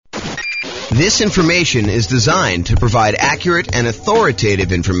This information is designed to provide accurate and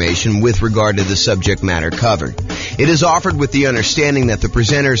authoritative information with regard to the subject matter covered. It is offered with the understanding that the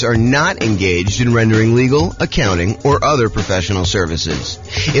presenters are not engaged in rendering legal, accounting, or other professional services.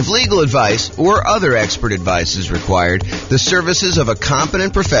 If legal advice or other expert advice is required, the services of a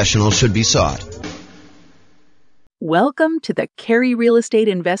competent professional should be sought. Welcome to the Carey Real Estate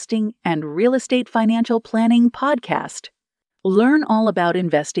Investing and Real Estate Financial Planning podcast. Learn all about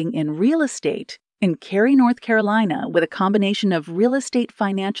investing in real estate in Carey, North Carolina, with a combination of real estate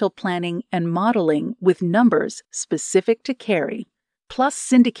financial planning and modeling with numbers specific to Carey, plus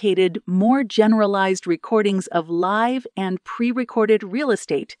syndicated, more generalized recordings of live and pre-recorded real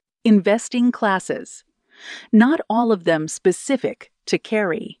estate investing classes, not all of them specific to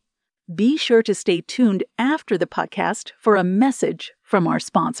Carey. Be sure to stay tuned after the podcast for a message from our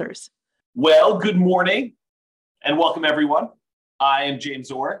sponsors. Well, good morning and welcome everyone. I am James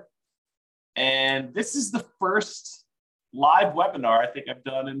Orr, and this is the first live webinar I think I've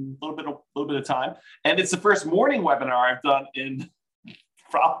done in a little bit of time, and it's the first morning webinar I've done in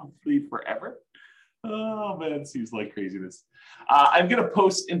probably forever. Oh man, it seems like craziness. I'm going to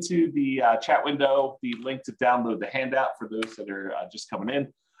post into the chat window the link to download the handout for those that are just coming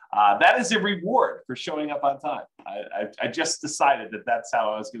in. That is a reward for showing up on time. I just decided that that's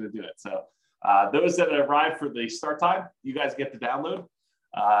how I was going to do it. So those that arrive for the start time, you guys get the download.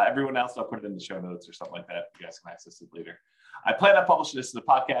 Everyone else, I'll put it in the show notes or something like that. You guys can access it later. I plan on publishing this in the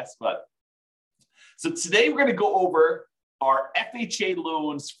podcast, so today we're going to go over our FHA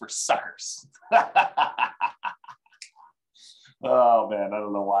loans for suckers. Oh man, I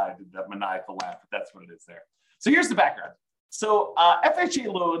don't know why I did that maniacal laugh, but that's what it is there. So here's the background. So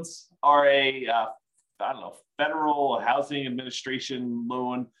FHA loans are a, Federal Housing Administration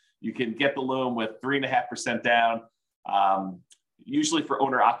loan. You can get the loan with 3.5% down, usually for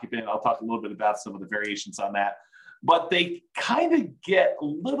owner occupant. I'll talk a little bit about some of the variations on that, but they kind of get a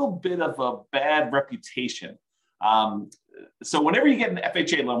little bit of a bad reputation. So whenever you get an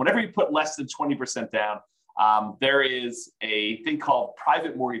FHA loan, whenever you put less than 20% down, there is a thing called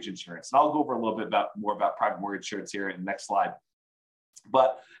private mortgage insurance. And I'll go over a little bit more about private mortgage insurance here in the next slide.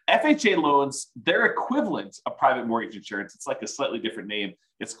 But FHA loans, their equivalent of private mortgage insurance, it's like a slightly different name.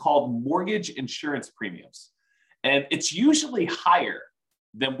 It's called mortgage insurance premiums. And it's usually higher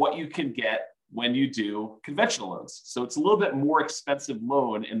than what you can get when you do conventional loans. So it's a little bit more expensive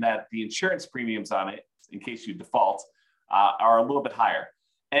loan in that the insurance premiums on it, in case you default, are a little bit higher.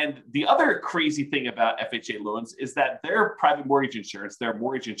 And the other crazy thing about FHA loans is that their private mortgage insurance, their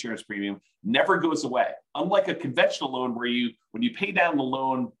mortgage insurance premium never goes away. Unlike a conventional loan where when you pay down the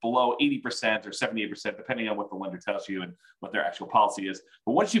loan below 80% or 78%, depending on what the lender tells you and what their actual policy is.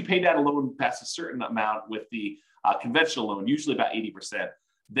 But once you pay down a loan past a certain amount with the conventional loan, usually about 80%,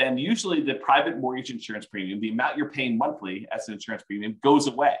 then usually the private mortgage insurance premium, the amount you're paying monthly as an insurance premium, goes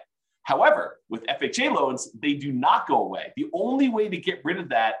away. However, with FHA loans, they do not go away. The only way to get rid of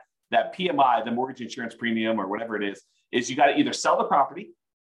that PMI, the mortgage insurance premium or whatever it is you got to either sell the property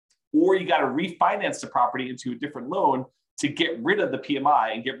or you got to refinance the property into a different loan to get rid of the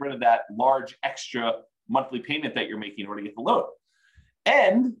PMI and get rid of that large extra monthly payment that you're making in order to get the loan.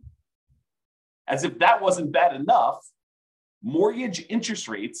 And as if that wasn't bad enough, mortgage interest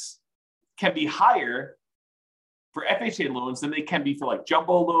rates can be higher for FHA loans than they can be for like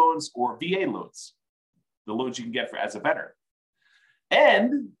jumbo loans or VA loans, the loans you can get as a veteran.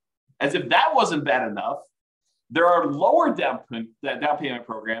 And as if that wasn't bad enough, there are lower down payment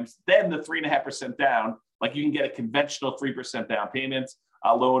programs than the 3.5% down. Like you can get a conventional 3% down payment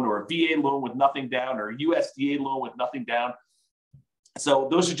loan or a VA loan with nothing down or a USDA loan with nothing down. So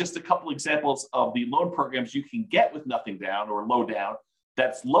those are just a couple examples of the loan programs you can get with nothing down or low down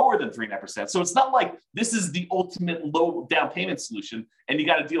that's lower than 3.5%. So it's not like this is the ultimate low down payment solution and you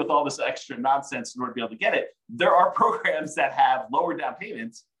got to deal with all this extra nonsense in order to be able to get it. There are programs that have lower down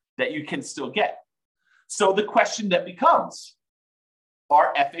payments that you can still get. So the question that becomes,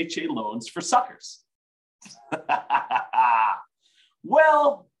 are FHA loans for suckers?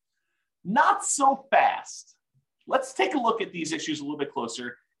 Well, not so fast. Let's take a look at these issues a little bit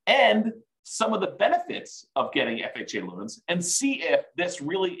closer and some of the benefits of getting FHA loans and see if this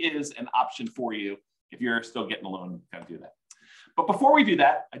really is an option for you if you're still getting a loan, kind of do that. But before we do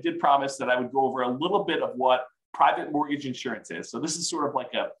that, I did promise that I would go over a little bit of what private mortgage insurance is. So this is sort of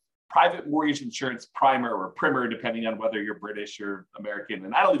like a private mortgage insurance primer or primer, depending on whether you're British or American.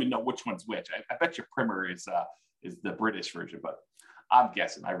 And I don't even know which one's which. I bet your primer is the British version, but I'm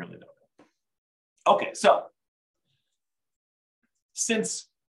guessing. I really don't know. Okay, so since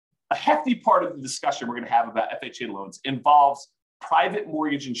a hefty part of the discussion we're going to have about FHA loans involves private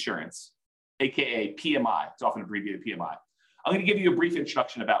mortgage insurance, AKA PMI. It's often abbreviated PMI. I'm going to give you a brief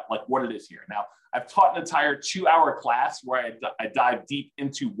introduction about like what it is here. Now, I've taught an entire 2-hour class where I dive deep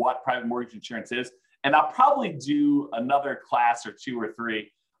into what private mortgage insurance is. And I'll probably do another class or 2 or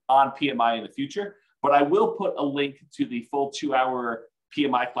 3 on PMI in the future. But I will put a link to the full 2-hour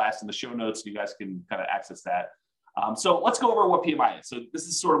PMI class in the show notes so you guys can kind of access that. So let's go over what PMI is. So this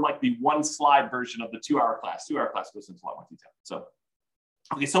is sort of like the 1-slide version of the 2-hour class. 2-hour class goes into a lot more detail.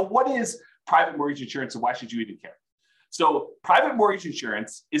 So what is private mortgage insurance and why should you even care? So private mortgage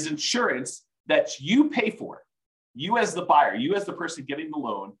insurance is insurance that you pay for, you as the buyer, you as the person getting the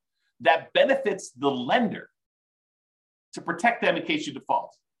loan, that benefits the lender to protect them in case you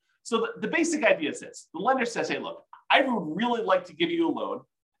default. So the basic idea is this. The lender says, hey, look, I would really like to give you a loan,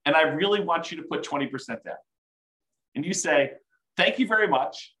 and I really want you to put 20% down. And you say, thank you very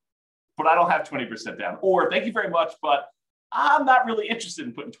much, but I don't have 20% down. Or thank you very much, but I'm not really interested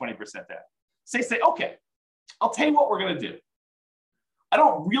in putting 20% down. So they say, okay, I'll tell you what we're going to do. I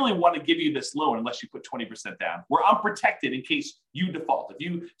don't really want to give you this loan unless you put 20% down, where I'm protected in case you default.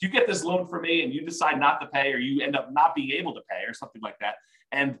 If you get this loan from me and you decide not to pay, or you end up not being able to pay or something like that,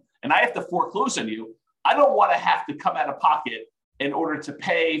 and I have to foreclose on you, I don't want to have to come out of pocket in order to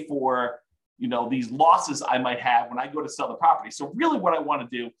pay for, these losses I might have when I go to sell the property. So really what I want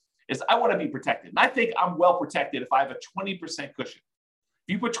to do is I want to be protected. And I think I'm well protected if I have a 20% cushion.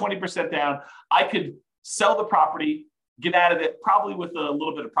 If you put 20% down, I could sell the property, get out of it, probably with a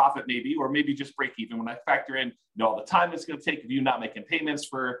little bit of profit maybe, or maybe just break even when I factor in all the time it's going to take of you not making payments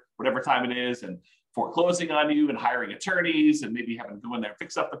for whatever time it is, and foreclosing on you and hiring attorneys and maybe having to go in there and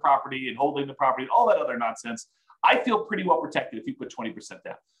fix up the property and holding the property and all that other nonsense. I feel pretty well protected if you put 20%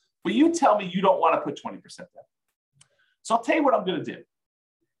 down. But you tell me you don't want to put 20% down. So I'll tell you what I'm going to do.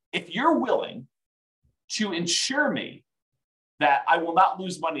 If you're willing to insure me that I will not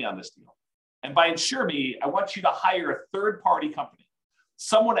lose money on this deal, and by insure me, I want you to hire a third-party company,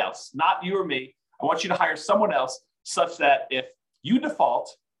 someone else, not you or me. I want you to hire someone else such that if you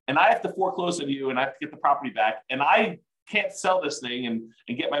default and I have to foreclose on you and I have to get the property back, and I can't sell this thing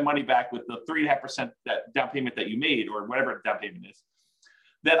and get my money back with the 3.5% that down payment that you made, or whatever down payment is,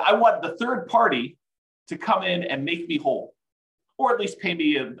 then I want the third party to come in and make me whole, or at least pay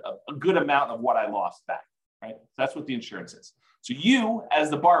me a good amount of what I lost back, right? That's what the insurance is. So you,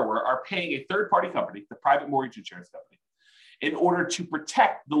 as the borrower, are paying a third-party company, the private mortgage insurance company, in order to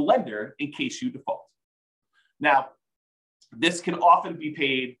protect the lender in case you default. Now, this can often be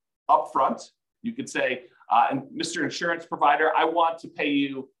paid upfront. You could say, and Mr. Insurance Provider, I want to pay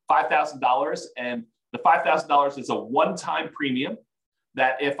you $5,000, and the $5,000 is a one-time premium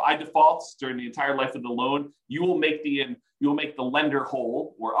that if I default during the entire life of the loan, you will make the lender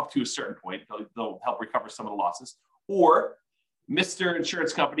whole, or up to a certain point. They'll help recover some of the losses. Or Mr.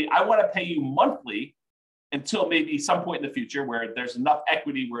 Insurance Company, I want to pay you monthly until maybe some point in the future where there's enough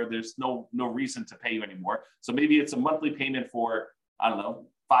equity where there's no reason to pay you anymore. So maybe it's a monthly payment for,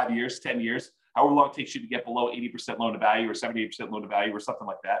 5 years, 10 years, however long it takes you to get below 80% loan to value or 78% loan to value or something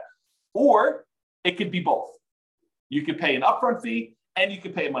like that. Or it could be both. You could pay an upfront fee and you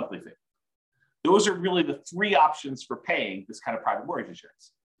could pay a monthly fee. Those are really the 3 options for paying this kind of private mortgage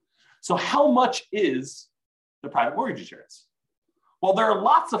insurance. So how much is the private mortgage insurance? Well, there are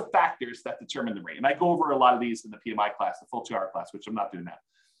lots of factors that determine the rate. And I go over a lot of these in the PMI class, the full 2-hour class, which I'm not doing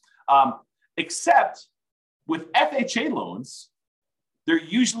now. Except with FHA loans, they're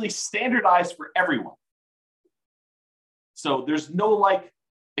usually standardized for everyone. So there's no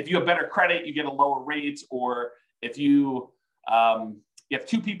if you have better credit, you get a lower rate, or if you have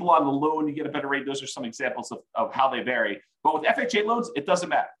 2 people on the loan, you get a better rate. Those are some examples of how they vary. But with FHA loans, it doesn't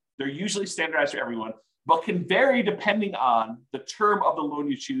matter. They're usually standardized for everyone, but can vary depending on the term of the loan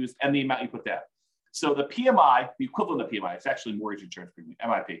you choose and the amount you put down. So the PMI, the equivalent of PMI, it's actually mortgage insurance premium,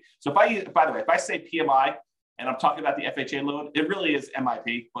 MIP. So if I say PMI and I'm talking about the FHA loan, it really is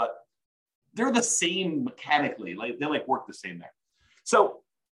MIP, but they're the same mechanically. They work the same there. So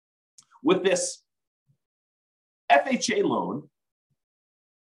with this FHA loan,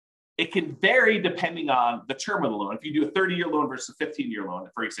 it can vary depending on the term of the loan. If you do a 30-year loan versus a 15-year loan,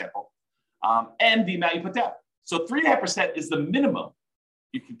 for example, and the amount you put down. So 3.5% is the minimum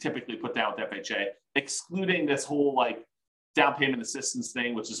you can typically put down with FHA, excluding this whole down payment assistance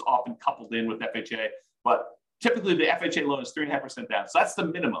thing, which is often coupled in with FHA. But typically the FHA loan is 3.5% down. So that's the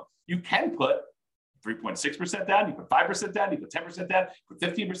minimum. You can put 3.6% down, you put 5% down, you put 10% down, you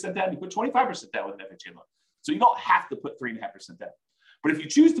put 15% down, you put 25% down with an FHA loan. So you don't have to put 3.5% down. But if you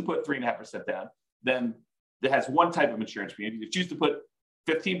choose to put 3.5% down, then it has one type of insurance premium. If you choose to put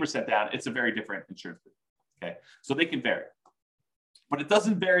 15% down, it's a very different insurance premium. Okay, so they can vary. but it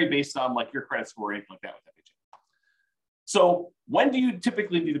doesn't vary based on like your credit score or anything like that with FHA. So when do you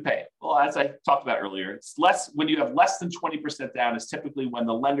typically need to pay? Well, as I talked about earlier, it's less when you have less than 20% down is typically when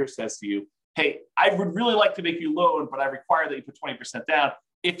the lender says to you, hey, I would really like to make you a loan, but I require that you put 20% down.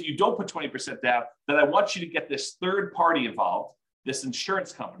 If you don't put 20% down, then I want you to get this third party involved, this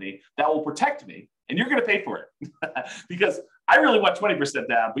insurance company that will protect me, and you're going to pay for it because I really want 20%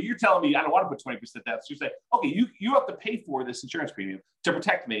 down, but you're telling me I don't want to put 20% down. So you say, okay, you have to pay for this insurance premium to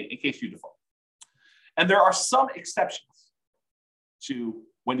protect me in case you default. And there are some exceptions to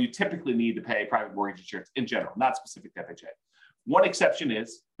when you typically need to pay private mortgage insurance in general, not specific to FHA. One exception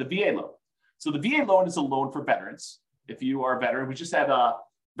is the VA loan. So the VA loan is a loan for veterans. If you are a veteran, we just had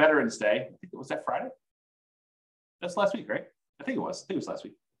Veterans Day. I think it was that Friday. That's last week, right? I think it was last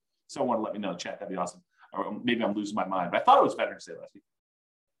week. Someone let me know in the chat. That'd be awesome. Or maybe I'm losing my mind, but I thought it was Veterans Day last week.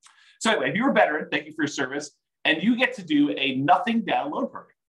 So anyway, if you're a veteran, thank you for your service. And you get to do a nothing down loan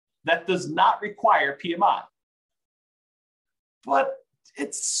program that does not require PMI. But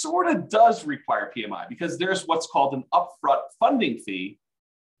it sort of does require PMI because there's what's called an upfront funding fee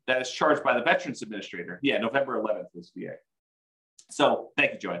that is charged by the Veterans Administrator. Yeah, November 11th was VA. So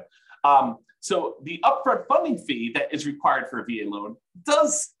thank you, Joanne. So the upfront funding fee that is required for a VA loan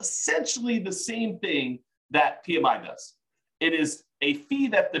does essentially the same thing that PMI does. It is a fee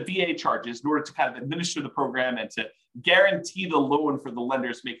that the VA charges in order to kind of administer the program and to guarantee the loan for the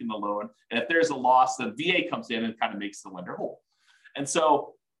lenders making the loan. And if there's a loss, the VA comes in and kind of makes the lender whole. And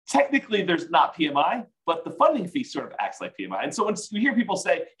so technically there's not PMI, but the funding fee sort of acts like PMI. And so when you hear people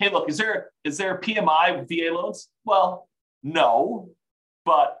say, hey, look, is there PMI with VA loans? Well, no,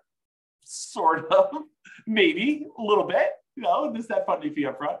 but sort of, maybe a little bit, there's that funding fee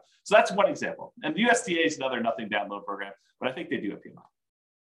up front. So that's one example. And the USDA is another nothing down loan program, but I think they do have PMI.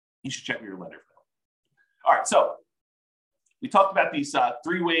 You should check with your lender for that. All right, so we talked about these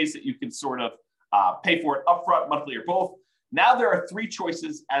three ways that you can sort of pay for it upfront, monthly, or both. Now there are three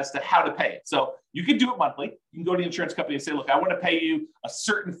choices as to how to pay it. So you can do it monthly. You can go to the insurance company and say, look, I want to pay you a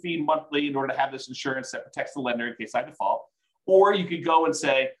certain fee monthly in order to have this insurance that protects the lender in case I default. Or you could go and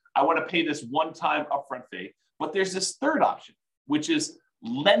say, I want to pay this one-time upfront fee. But there's this third option, which is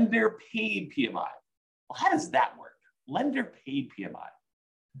lender paid PMI. Well, how does that work? Lender paid PMI.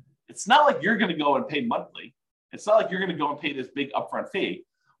 It's not like you're going to go and pay monthly. It's not like you're going to go and pay this big upfront fee.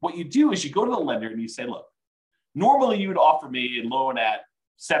 What you do is you go to the lender and you say, look, normally you would offer me a loan at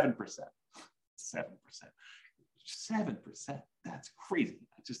 7%. 7%. That's crazy.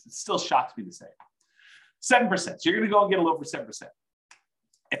 It still shocks me to say. 7%. So you're going to go and get a loan for 7%.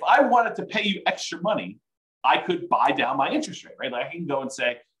 If I wanted to pay you extra money, I could buy down my interest rate, right? Like I can go and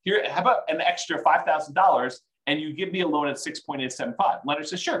say, here, how about an extra $5,000 and you give me a loan at 6.875? Lender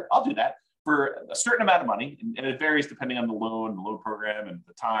says, sure, I'll do that for a certain amount of money. And it varies depending on the loan program and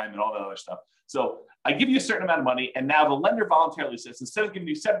the time and all that other stuff. So I give you a certain amount of money. And now the lender voluntarily says, instead of giving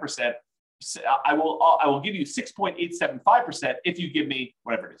you 7%, I will give you 6.875% if you give me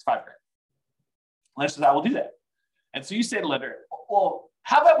whatever it is, $5,000. Lender says, I will do that. And so you say to the lender, well,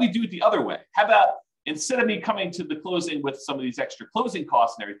 how about we do it the other way? How about instead of me coming to the closing with some of these extra closing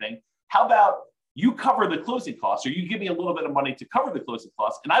costs and everything, how about you cover the closing costs or you give me a little bit of money to cover the closing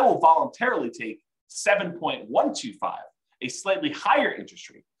costs and I will voluntarily take 7.125, a slightly higher interest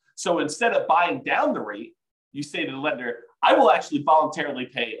rate. So instead of buying down the rate, you say to the lender, I will actually voluntarily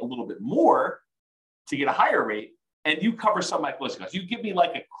pay a little bit more to get a higher rate and you cover some of my closing costs. You give me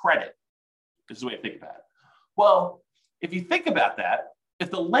like a credit. This is the way I think about it. Well, if you think about that, if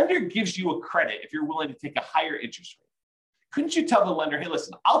the lender gives you a credit, if you're willing to take a higher interest rate, couldn't you tell the lender, hey,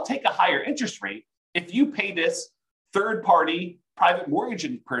 listen, I'll take a higher interest rate if you pay this third-party private mortgage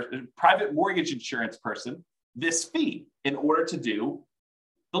insurance person this fee in order to do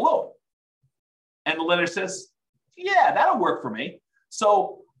the loan? And the lender says, yeah, that'll work for me.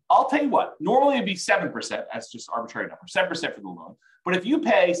 So I'll tell you what, normally it'd be 7%, that's just arbitrary number, 7% for the loan. But if you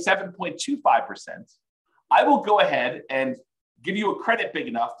pay 7.25%, I will go ahead and give you a credit big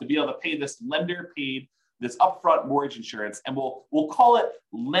enough to be able to pay this lender paid, this upfront mortgage insurance, and we'll call it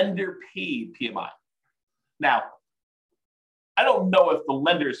lender paid PMI. Now, I don't know if the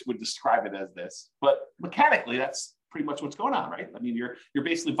lenders would describe it as this, but mechanically, that's pretty much what's going on, right? I mean, you're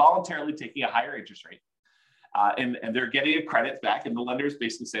basically voluntarily taking a higher interest rate, and they're getting a credit back, and the lenders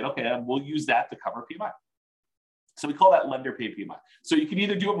basically saying, okay, we'll use that to cover PMI. So we call that lender paid PMI. So you can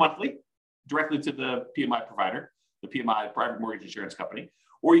either do it monthly directly to the PMI provider, the PMI private mortgage insurance company,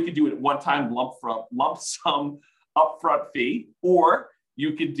 or you could do it one-time lump sum upfront fee, or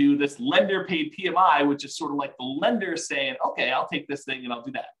you could do this lender paid PMI, which is sort of like the lender saying, okay, I'll take this thing and I'll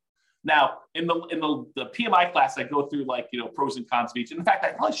do that. Now, in the PMI class, I go through like, pros and cons of each. And in fact,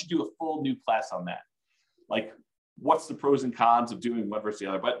 I probably should do a full new class on that. Like, what's the pros and cons of doing one versus the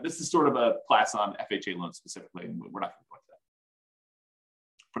other? But this is sort of a class on FHA loans specifically, and we're not going to go into that.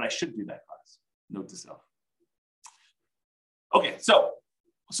 But I should do that class. Note to self. Okay, so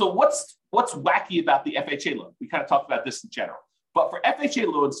what's wacky about the FHA loan? We kind of talked about this in general. But for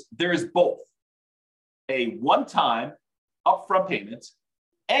FHA loans, there is both a one-time upfront payment,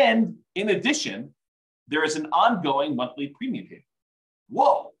 and in addition, there is an ongoing monthly premium payment.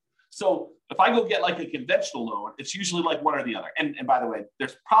 Whoa. So if I go get like a conventional loan, it's usually like one or the other. And by the way,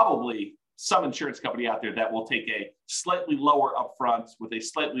 there's probably some insurance company out there that will take a slightly lower upfront with a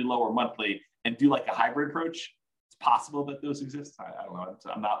slightly lower monthly and do like a hybrid approach. It's possible that those exist. I don't know.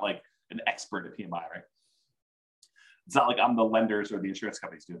 I'm not like an expert at PMI, right? It's not like I'm the lenders or the insurance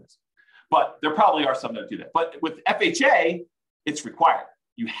companies doing this. But there probably are some that do that. But with FHA, it's required.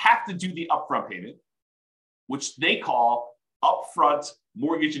 You have to do the upfront payment, which they call upfront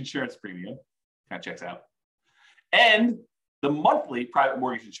mortgage insurance premium. Kind of checks out. And the monthly private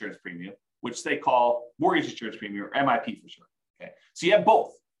mortgage insurance premium, which they call mortgage insurance premium, or MIP for short. Okay. So you have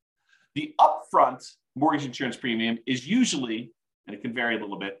both. The upfront mortgage insurance premium is usually, and it can vary a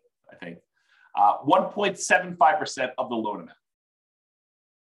little bit, I think, 1.75% of the loan amount.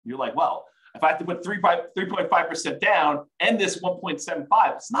 You're like, well, if I have to put 3.5% down and this 1.75,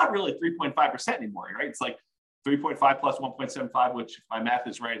 it's not really 3.5% anymore, right? It's like 3.5 plus 1.75, which if my math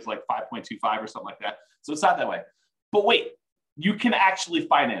is right, is like 5.25 or something like that. So it's not that way. But wait, you can actually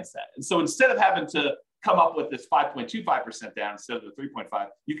finance that. And so instead of having to come up with this 5.25% down instead of the 3.5,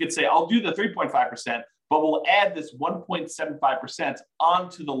 you could say, I'll do the 3.5%, but we'll add this 1.75%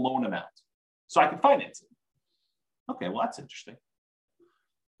 onto the loan amount so I can finance it. Okay, well, that's interesting.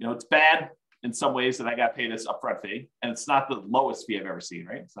 It's bad in some ways that I got to pay this upfront fee, and it's not the lowest fee I've ever seen,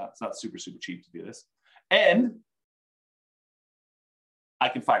 right? It's not super, super cheap to do this. And I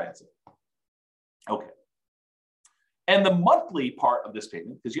can finance it. Okay. And the monthly part of this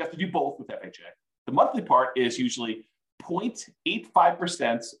payment, because you have to do both with FHA, the monthly part is usually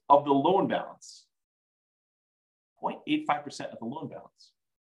 0.85% of the loan balance. 0.85% of the loan balance.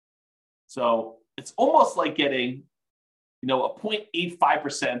 So it's almost like getting a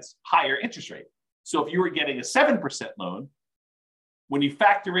 0.85% higher interest rate. So if you were getting a 7% loan, when you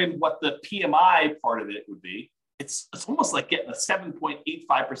factor in what the PMI part of it would be, it's almost like getting a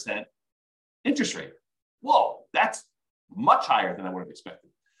 7.85% interest rate. Whoa, that's much higher than I would have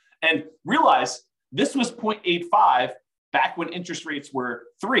expected. And realize this was 0.85 back when interest rates were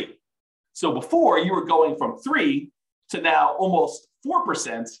 3. So before you were going from 3 to now almost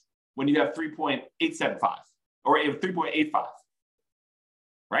 4% when you have 3.875. Or 3.85,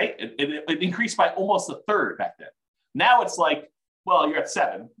 right? It increased by almost a third back then. Now it's like, well, you're at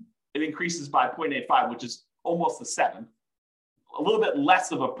 7. It increases by 0.85, which is almost a 7. A little bit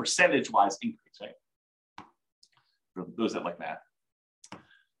less of a percentage-wise increase, right? For those that like math.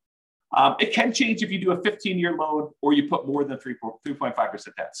 It can change if you do a 15-year loan or you put more than 3.5%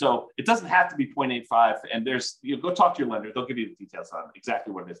 down. So it doesn't have to be 0.85. And go talk to your lender. They'll give you the details on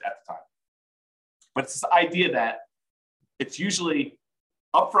exactly what it is at the time. But it's this idea that it's usually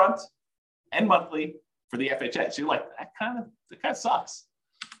upfront and monthly for the FHA. So you're like, that kind of sucks.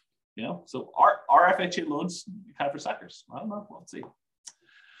 So our FHA loans kind of for suckers. I don't know. We'll see.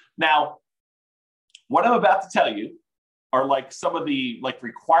 Now, what I'm about to tell you are like some of the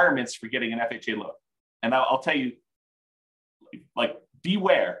requirements for getting an FHA loan. And I'll tell you,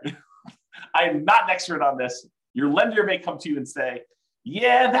 beware. I am not an expert on this. Your lender may come to you and say,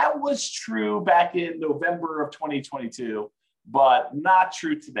 yeah, that was true back in November of 2022, but not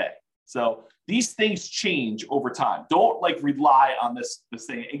true today. So these things change over time. Don't rely on this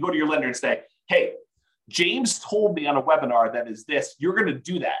thing and go to your lender and say, hey, James told me on a webinar that is this. You're going to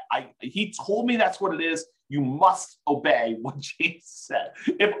do that. He told me that's what it is. You must obey what James said.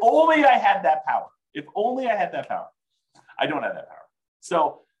 If only I had that power. If only I had that power. I don't have that power.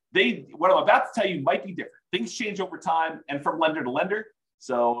 So what I'm about to tell you might be different. Things change over time and from lender to lender.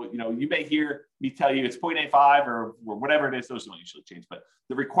 So, you may hear me tell you it's 0.85 or whatever it is. Those don't usually change, but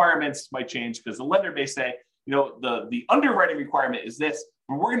the requirements might change because the lender may say, the underwriting requirement is this,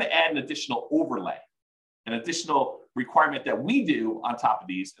 but we're going to add an additional overlay, an additional requirement that we do on top of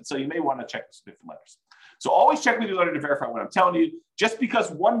these. And so you may want to check with different lenders. So always check with your lender to verify what I'm telling you. Just because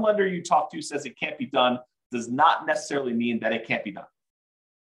one lender you talk to says it can't be done does not necessarily mean that it can't be done.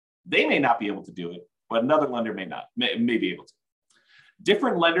 They may not be able to do it, but another lender may be able to.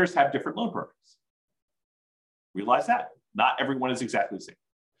 Different lenders have different loan programs. Realize that. Not everyone is exactly the same.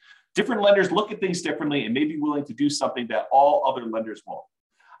 Different lenders look at things differently and may be willing to do something that all other lenders won't.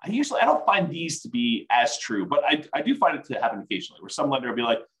 I don't find these to be as true, but I do find it to happen occasionally where some lender will be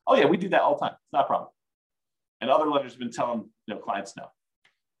like, oh yeah, we do that all the time. It's not a problem. And other lenders have been telling clients no.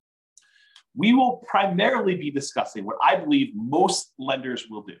 We will primarily be discussing what I believe most lenders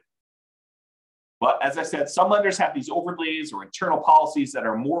will do. But as I said, some lenders have these overlays or internal policies that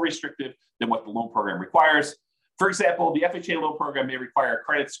are more restrictive than what the loan program requires. For example, the FHA loan program may require a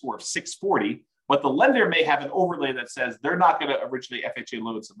credit score of 640, but the lender may have an overlay that says they're not going to originate FHA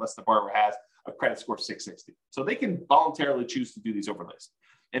loans unless the borrower has a credit score of 660. So they can voluntarily choose to do these overlays.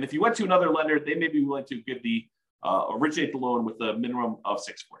 And if you went to another lender, they may be willing to give the originate the loan with a minimum of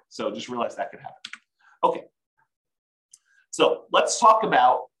 640. So just realize that could happen. Okay. So let's talk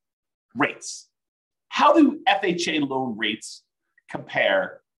about rates. How do FHA loan rates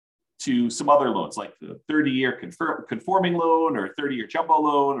compare to some other loans, like the 30-year conforming loan or 30-year jumbo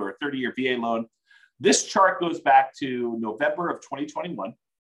loan or a 30-year VA loan? This chart goes back to November of 2021.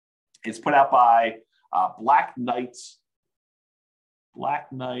 It's put out by Black Knight.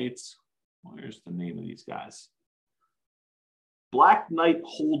 Where's the name of these guys? Black Knight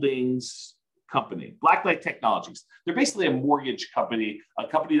Holdings Company, Black Knight Technologies. They're basically a mortgage company, a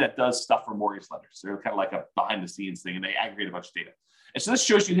company that does stuff for mortgage lenders. They're kind of like a behind the scenes thing, and they aggregate a bunch of data. And so this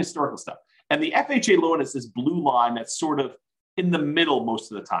shows you historical stuff. And the FHA loan is this blue line that's sort of in the middle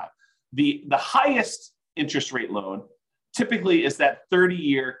most of the time. The highest interest rate loan typically is that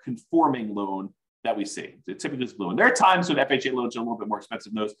 30-year conforming loan that we see. It typically is blue. And there are times when FHA loans are a little bit more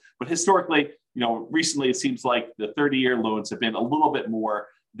expensive than those, but historically, recently it seems like the 30-year loans have been a little bit more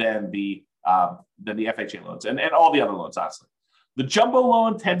than the FHA loans and all the other loans, honestly. The jumbo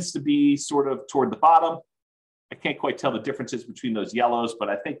loan tends to be sort of toward the bottom. I can't quite tell the differences between those yellows, but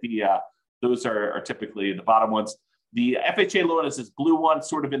I think those are typically the bottom ones. The FHA loan is this blue one,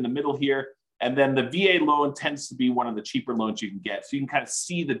 sort of in the middle here. And then the VA loan tends to be one of the cheaper loans you can get. So you can kind of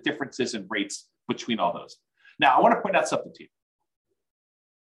see the differences in rates between all those. Now, I want to point out something to you.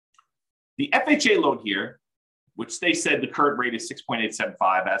 The FHA loan here, which they said the current rate is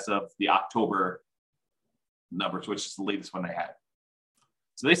 6.875 as of the October numbers, which is the latest one they had.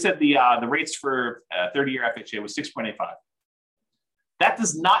 So they said the rates for 30-year FHA was 6.85. That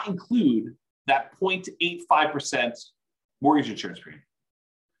does not include that 0.85% mortgage insurance premium.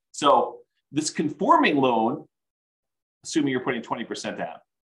 So this conforming loan, assuming you're putting 20% down,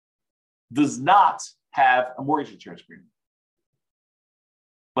 does not have a mortgage insurance premium.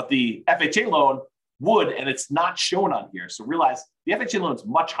 But the FHA loan would, and it's not shown on here. So realize the FHA loan is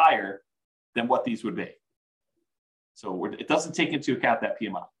much higher than what these would be. So it doesn't take into account that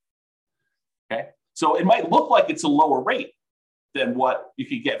PMI. Okay. So it might look like it's a lower rate than what you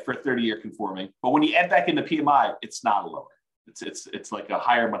could get for a 30-year conforming, but when you add back in the PMI, it's not a lower. It's like a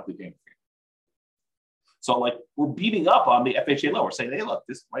higher monthly payment. So like we're beating up on the FHA loan. We're saying, hey, look,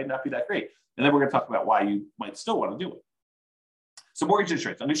 this might not be that great. And then we're going to talk about why you might still want to do it. So mortgage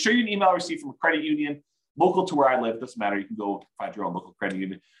insurance. I'm going to show you an email receipt from a credit union local to where I live. It doesn't matter. You can go find your own local credit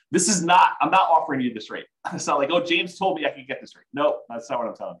union. This is not, I'm not offering you this rate. It's not like, oh, James told me I could get this rate. No, that's not what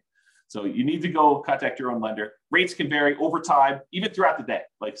I'm telling you. So you need to go contact your own lender. Rates can vary over time, even throughout the day.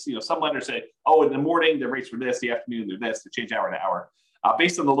 Like, some lenders say, oh, in the morning, the rates were this, the afternoon, they're this, they change hour to hour.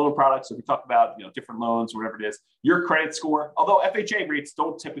 Based on the loan products, so if we talk about different loans or whatever it is, your credit score, although FHA rates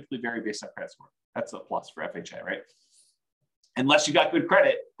don't typically vary based on credit score. That's a plus for FHA, right? Unless you got good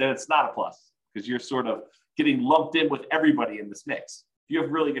credit, then it's not a plus because you're sort of getting lumped in with everybody in this mix. If you have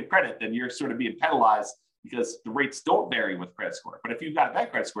really good credit, then you're sort of being penalized because the rates don't vary with credit score. But if you've got a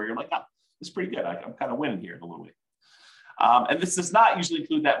bad credit score, you're like, oh, this is pretty good. I'm kind of winning here in a little way. And this does not usually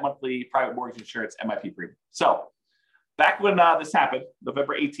include that monthly private mortgage insurance MIP premium. So back when this happened,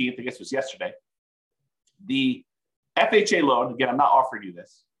 November 18th, I guess it was yesterday, the FHA loan, again, I'm not offering you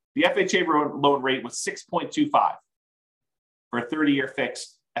this. The FHA loan rate was 6.25 for a 30-year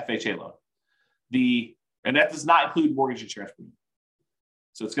fixed FHA loan. And that does not include mortgage insurance premium.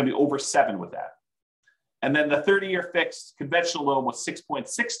 So it's going to be over 7 with that. And then the 30-year fixed conventional loan was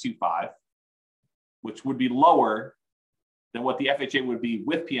 6.625, which would be lower than what the FHA would be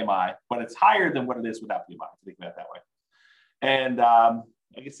with PMI, but it's higher than what it is without PMI, think about it that way. And I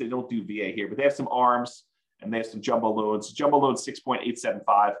guess they don't do VA here, but they have some ARMs and they have some jumbo loans. Jumbo loan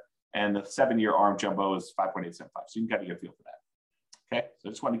 6.875 and the 7-year ARM jumbo is 5.875. So you can kind of get a feel for that. Okay, so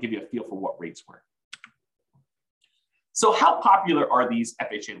I just want to give you a feel for what rates were. So how popular are these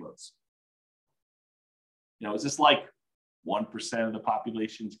FHA loans? Is this like 1% of the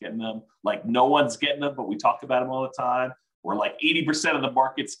population's getting them? Like no one's getting them, but we talk about them all the time? Or like 80% of the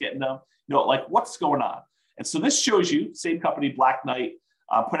market's getting them? Like what's going on? And so this shows you, same company, Black Knight,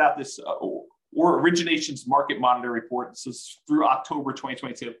 put out this or Originations Market Monitor report. This is through October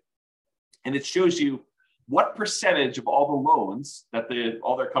 2022. And it shows you what percentage of all the loans that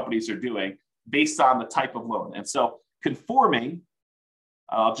all their companies are doing based on the type of loan. And so conforming,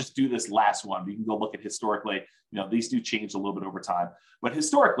 I'll just do this last one. You can go look at historically. These do change a little bit over time. But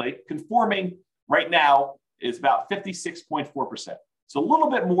historically, conforming right now is about 56.4%. So a little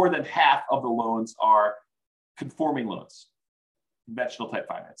bit more than half of the loans are conforming loans, conventional type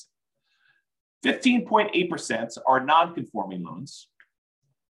financing. 15.8% are non-conforming loans.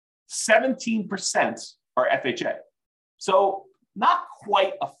 17% are FHA. So not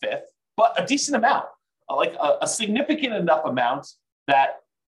quite a fifth, but a decent amount, like a significant enough amount that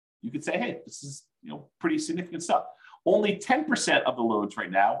you could say, hey, this is pretty significant stuff. Only 10% of the loans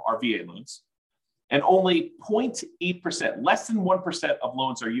right now are VA loans, and only 0.8%, less than 1% of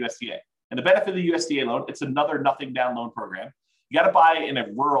loans are USDA. And the benefit of the USDA loan, it's another nothing down loan program. You got to buy in a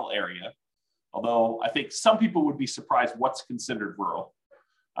rural area, although I think some people would be surprised what's considered rural.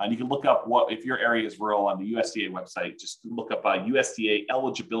 And you can look up if your area is rural on the USDA website. Just look up a USDA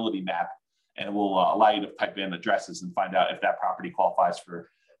eligibility map, and it will allow you to type in addresses and find out if that property qualifies for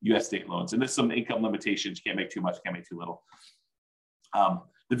USDA loans. And there's some income limitations. You can't make too much, can't make too little.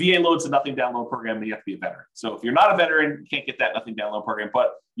 The VA loan's a nothing down loan program, and you have to be a veteran. So if you're not a veteran, you can't get that nothing down loan program,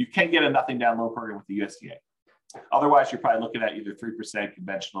 but you can get a nothing down loan program with the USDA. Otherwise, you're probably looking at either 3%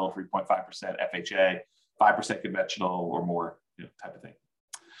 conventional, 3.5% FHA, 5% conventional or more, type of thing.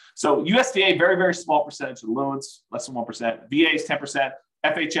 So USDA, very, very small percentage of the loans, less than 1%. VA is 10%.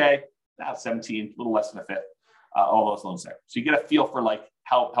 FHA, 17, a little less than a fifth, all those loans there. So you get a feel for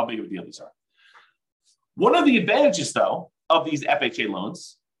how big of a deal these are. One of the advantages, though, of these FHA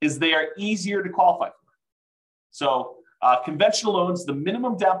loans is they are easier to qualify for. So conventional loans, the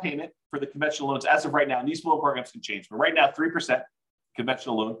minimum down payment for the conventional loans as of right now, and these loan programs can change, but right now, 3%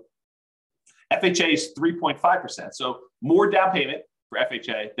 conventional loan. FHA is 3.5%. So more down payment for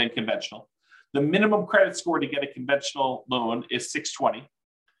FHA than conventional. The minimum credit score to get a conventional loan is 620.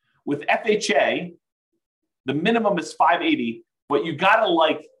 With FHA, the minimum is 580, but you got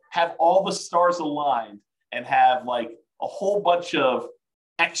to have all the stars aligned and have a whole bunch of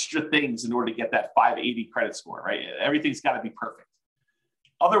extra things in order to get that 580 credit score, right? Everything's got to be perfect.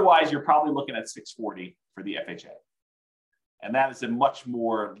 Otherwise, you're probably looking at 640 for the FHA. And that is a much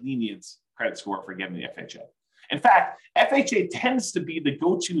more lenient credit score for getting the FHA. In fact, FHA tends to be the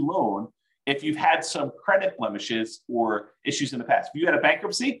go-to loan if you've had some credit blemishes or issues in the past. If you had a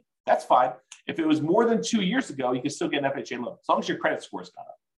bankruptcy, that's fine. If it was more than 2 years ago, you can still get an FHA loan, as long as your credit score's gone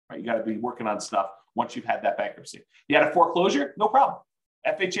up, right? You got to be working on stuff once you've had that bankruptcy. You had a foreclosure, no problem.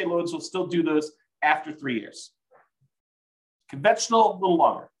 FHA loans will still do those after 3 years. Conventional, a little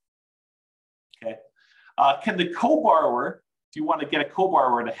longer. Okay. Can the co-borrower, if you want to get a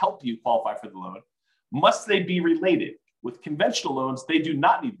co-borrower to help you qualify for the loan, must they be related? With conventional loans, they do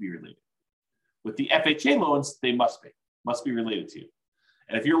not need to be related. With the FHA loans, they must be related to you.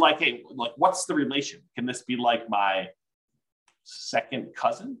 And if you're like, hey, what's the relation? Can this be like my second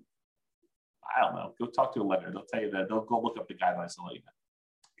cousin? I don't know. Go talk to a lender. They'll tell you that. They'll go look up the guidelines and let you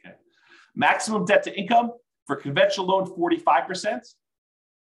know. Okay. Maximum debt to income for conventional loan, 45%.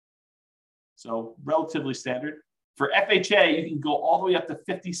 So relatively standard. For FHA, you can go all the way up to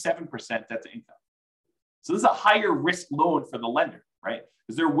 57% debt to income. So this is a higher risk loan for the lender, right?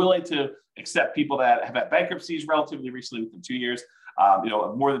 Because they're willing to accept people that have had bankruptcies relatively recently, within 2 years,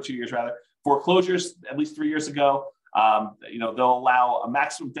 more than 2 years rather. Foreclosures, at least 3 years ago, they'll allow a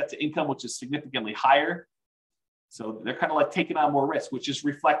maximum debt to income, which is significantly higher. So they're kind of taking on more risk, which is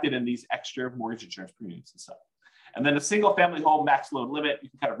reflected in these extra mortgage insurance premiums and stuff. And then the single family home max loan limit, you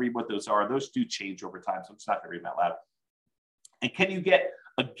can kind of read what those are. Those do change over time, so I'm just not going to read them out loud. And can you get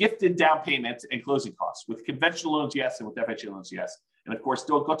a gifted down payment and closing costs? With conventional loans, yes, and with FHA loans, yes. And of course,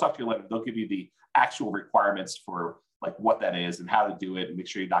 go talk to your lender. They'll give you the actual requirements for what that is and how to do it and make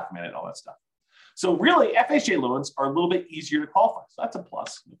sure you document it and all that stuff. So really, FHA loans are a little bit easier to qualify. So that's a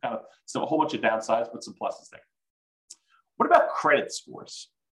plus. So a whole bunch of downsides, but some pluses there. What about credit scores?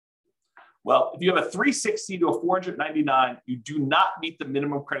 Well, if you have a 360 to a 499, you do not meet the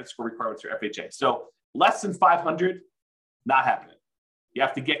minimum credit score requirements for FHA. So less than 500, not happening. You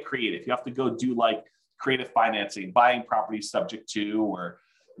have to get creative. You have to go do creative financing, buying properties subject to, or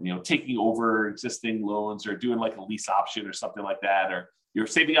taking over existing loans, or doing a lease option or something like that, or you're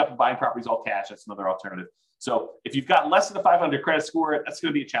saving up and buying properties all cash. That's another alternative. So if you've got less than a 500 credit score, that's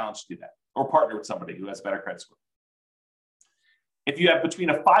going to be a challenge to do that, or partner with somebody who has a better credit score. If you have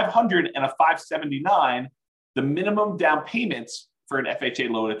between a 500 and a 579, the minimum down payments for an FHA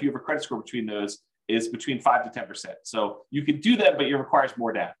loan, if you have a credit score between those, is between 5 to 10%. So you can do that, but it requires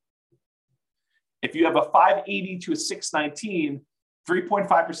more down. If you have a 580 to a 619,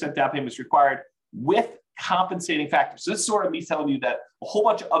 3.5% down payment is required with compensating factors. So this is sort of me telling you that a whole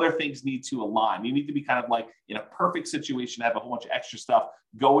bunch of other things need to align. You need to be kind of like in a perfect situation, have a whole bunch of extra stuff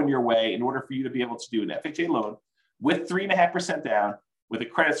going your way in order for you to be able to do an FHA loan with 3.5% down with a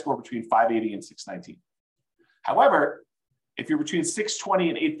credit score between 580 and 619. However, if you're between 620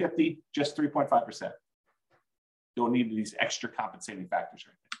 and 850, just 3.5%. Don't need these extra compensating factors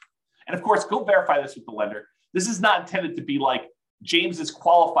or anything. And of course, go verify this with the lender. This is not intended to be like James is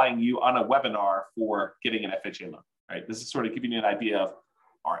qualifying you on a webinar for getting an FHA loan, right? This is sort of giving you an idea of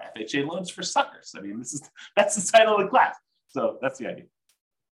are FHA loans for suckers? I mean, that's the title of the class. So that's the idea.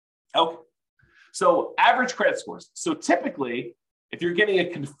 Okay. So average credit scores. So typically, if you're getting a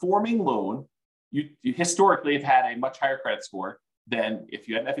conforming loan, you historically have had a much higher credit score than if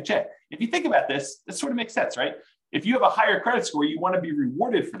you had an FHA. If you think about this, this sort of makes sense, right? If you have a higher credit score, you want to be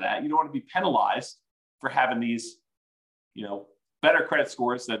rewarded for that. You don't want to be penalized for having these, better credit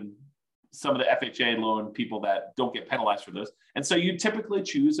scores than some of the FHA loan people that don't get penalized for those. And so you typically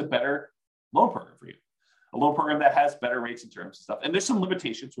choose a better loan program for you, a loan program that has better rates and terms and stuff. And there's some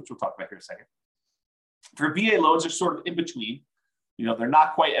limitations, which we'll talk about here in a second. For VA loans, they're sort of in between. They're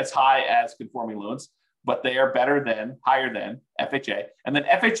not quite as high as conforming loans, but they are higher than FHA. And then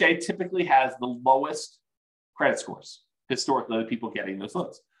FHA typically has the lowest credit scores, historically, the people getting those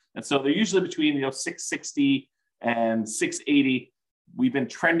loans. And so they're usually between 660 and 680. We've been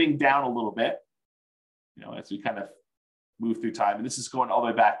trending down a little bit, as we kind of move through time. And this is going all the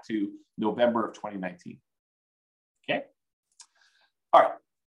way back to November of 2019. Okay. All right.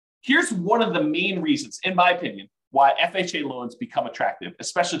 Here's one of the main reasons, in my opinion, why FHA loans become attractive,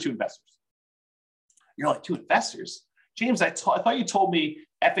 especially to investors. You're like, to investors? James, I thought you told me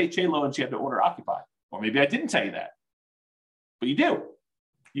FHA loans you have to owner occupy. Or maybe I didn't tell you that. But you do.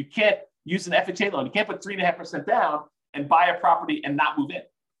 You can't use an FHA loan. You can't put 3.5% down and buy a property and not move in.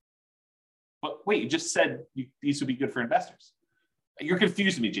 But wait, you just said these would be good for investors. You're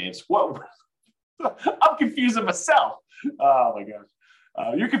confusing me, James. What? I'm confusing myself. Oh my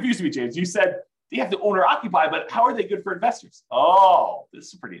gosh. You're confusing me, James. You said they have to own or occupy, but how are they good for investors? Oh,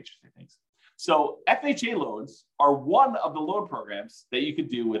 this is pretty interesting things. So FHA loans are one of the loan programs that you could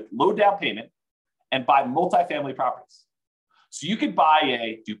do with low down payment and buy multifamily properties. So you could buy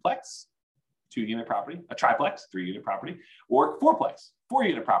a duplex, 2-unit property, a triplex, 3-unit property, or fourplex,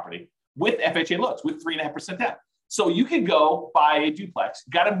 4-unit property with FHA loans with 3.5% down. So you can go buy a duplex,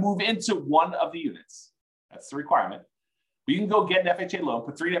 got to move into one of the units. That's the requirement. But you can go get an FHA loan,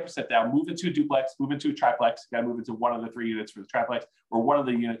 put 3.5% down, move into a duplex, move into a triplex, got to move into one of the 3 units for the triplex or one of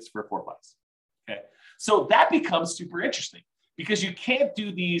the units for a fourplex. Okay. So that becomes super interesting because you can't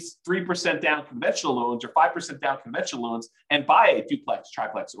do these 3% down conventional loans or 5% down conventional loans and buy a duplex,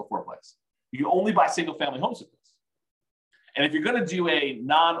 triplex, or fourplex. You can only buy single family homes with this. And if you're going to do a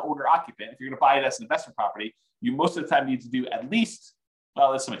non-owner occupant, if you're going to buy it as an investment property, you most of the time need to do at least,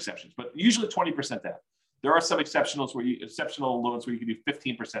 well, there's some exceptions, but usually 20% down. There are some exceptional loans where you can do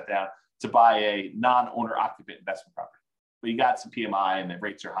 15% down to buy a non-owner occupant investment property. But you got some PMI and the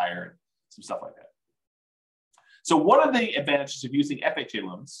rates are higher and some stuff like that. So one of the advantages of using FHA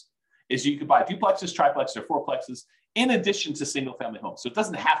loans is you could buy duplexes, triplexes, or fourplexes in addition to single family homes. So it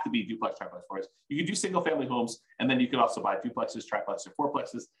doesn't have to be duplex, triplex, fourplex. You can do single family homes, and then you can also buy duplexes, triplexes, or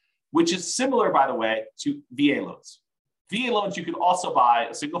fourplexes, which is similar, by the way, to VA loans. VA loans, you can also buy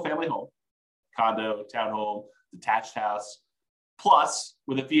a single family home, condo, townhome, detached house. Plus,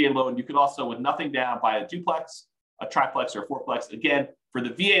 with a VA loan, you could also, with nothing down, buy a duplex, a triplex, or a fourplex. Again, for the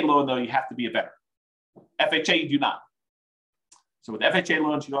VA loan, though, you have to be a veteran. FHA, you do not. So with FHA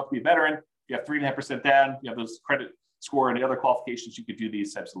loans, you don't have to be a veteran. You have 3.5% down. You have those credit score and the other qualifications. You could do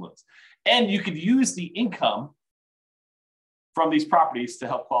these types of loans. And you could use the income from these properties to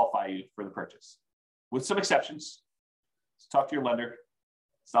help qualify you for the purchase. With some exceptions. So talk to your lender.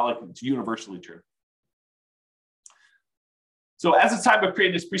 It's not like it's universally true. So as the time of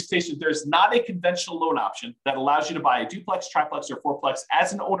creating this presentation, there's not a conventional loan option that allows you to buy a duplex, triplex, or fourplex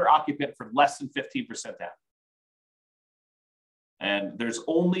as an owner occupant for less than 15% down. And there's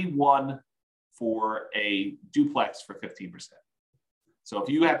only one for a duplex for 15%. So if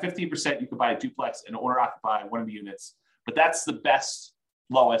you have 15%, you can buy a duplex and owner occupy one of the units, but that's the best,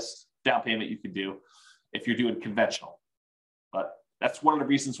 lowest down payment you can do if you're doing conventional. But that's one of the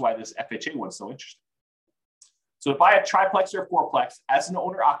reasons why this FHA one's so interesting. So to buy a triplex or a fourplex as an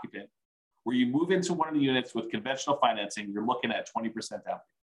owner occupant, where you move into one of the units with conventional financing, you're looking at 20% down payment.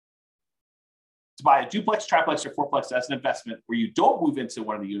 To buy a duplex, triplex, or fourplex as an investment where you don't move into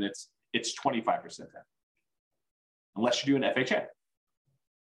one of the units, it's 25% down, unless you're doing FHA.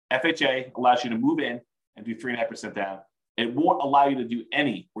 FHA allows you to move in and do 3.5% down. It won't allow you to do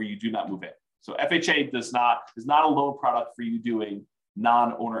any where you do not move in. So FHA is not a loan product for you doing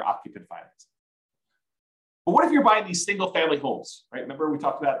non-owner occupant financing. But what if you're buying these single family homes, right? Remember we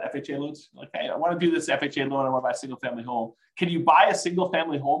talked about FHA loans? Like, hey, I want to do this FHA loan. I want to buy a single family home. Can you buy a single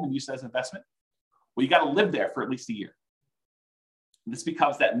family home and use it as an investment? Well, you got to live there for at least a year. And this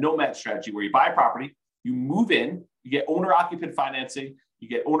becomes that nomad strategy where you buy a property, you move in, you get owner occupant financing, you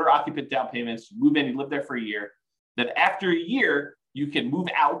get owner occupant down payments, you move in, you live there for a year. Then after a year, you can move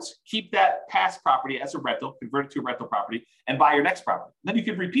out, keep that past property as a rental, convert it to a rental property, and buy your next property. Then you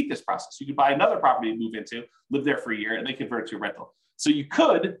could repeat this process. You could buy another property and move into, live there for a year, and then convert it to a rental. So you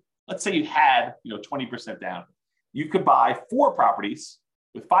could, let's say you had 20% down. You could buy 4 properties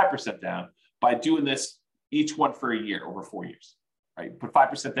with 5% down by doing this each one for a year over 4 years. Right? Put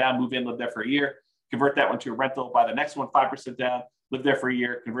 5% down, move in, live there for a year, convert that one to a rental, buy the next one 5% down, live there for a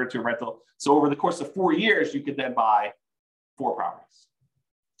year, convert it to a rental. So over the course of 4 years, you could then buy 4 properties.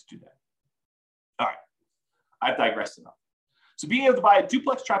 Let's do that. All right. I've digressed enough. So being able to buy a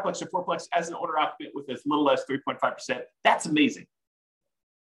duplex, triplex, or fourplex as an owner occupant with as little as 3.5%, that's amazing.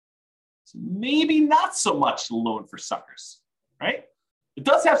 So maybe not so much the loan for suckers, right? It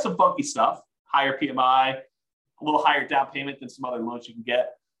does have some funky stuff, higher PMI, a little higher down payment than some other loans you can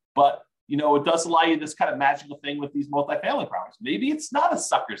get. But, it does allow you this kind of magical thing with these multifamily properties. Maybe it's not a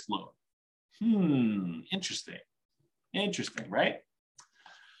sucker's loan. Interesting. Interesting, right?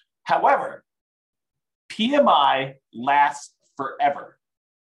 However, PMI lasts forever.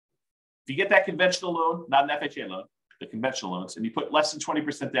 If you get that conventional loan, not an FHA loan, the conventional loans, and you put less than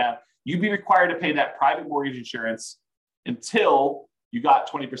 20% down, you'd be required to pay that private mortgage insurance until you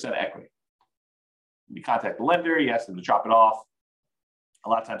got 20% equity. You contact the lender, you ask them to drop it off. A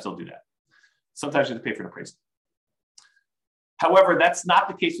lot of times they'll do that. Sometimes you have to pay for an appraisal. However, that's not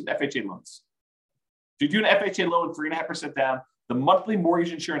the case with FHA loans. If you do an FHA loan, 3.5% down, the monthly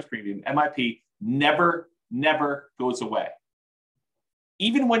mortgage insurance premium, MIP, never goes away.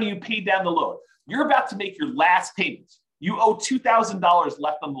 Even when you pay down the loan, you're about to make your last payment. You owe $2,000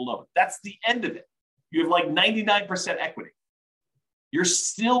 left on the loan. That's the end of it. You have like 99% equity. You're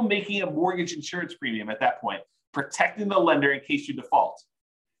still making a mortgage insurance premium at that point, protecting the lender in case you default.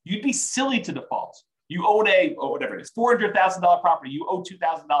 You'd be silly to default. You own whatever it is, $400,000 property. You owe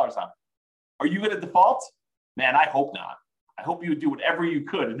 $2,000 on it. Are you going to default? Man, I hope not. I hope you would do whatever you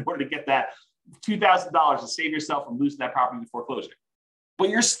could in order to get that $2,000 to save yourself from losing that property to foreclosure. But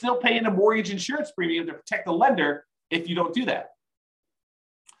you're still paying a mortgage insurance premium to protect the lender if you don't do that.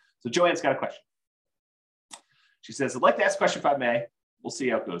 So Joanne's got a question. She says, I'd like to ask a question if I may. We'll see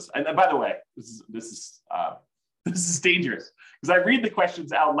how it goes. And by the way, this is dangerous because I read the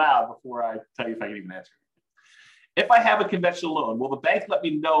questions out loud before I tell you if I can even answer it. If I have a conventional loan, will the bank let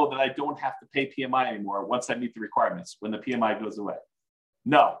me know that I don't have to pay PMI anymore once I meet the requirements when the PMI goes away?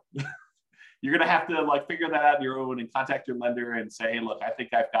 No. You're going to have to figure that out on your own and contact your lender and say, hey, look, I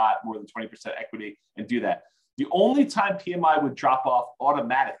think I've got more than 20% equity and do that. The only time PMI would drop off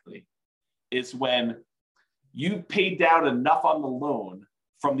automatically is when you paid down enough on the loan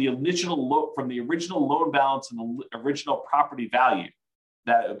from the original loan balance and the original property value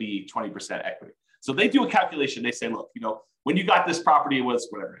that it would be 20% equity. So they do a calculation. They say, look, when you got this property, it was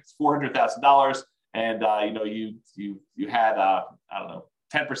whatever it's $400,000, and you had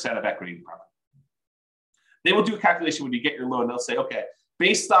 10% of equity in the property. They will do a calculation when you get your loan. They'll say, okay,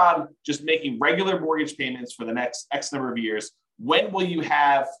 based on just making regular mortgage payments for the next X number of years, when will you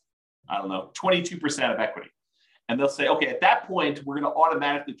have 22% of equity? And they'll say, okay, at that point, we're going to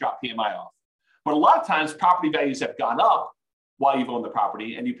automatically drop PMI off. But a lot of times, property values have gone up while you've owned the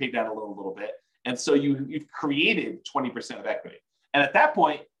property and you paid down a loan a little bit. And so you've created 20% of equity. And at that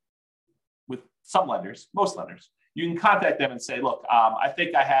point, with some lenders, most lenders, you can contact them and say, look, I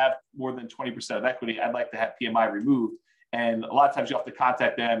think I have more than 20% of equity. I'd like to have PMI removed. And a lot of times you have to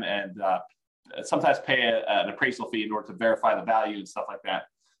contact them and sometimes pay an appraisal fee in order to verify the value and stuff like that.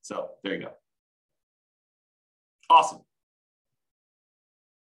 So there you go. Awesome.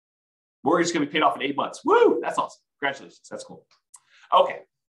 Mortgage is going to be paid off in 8 months. Woo! That's awesome. Congratulations. That's cool. Okay.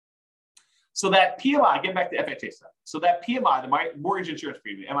 So that PMI, getting back to FHA stuff. So that PMI, the mortgage insurance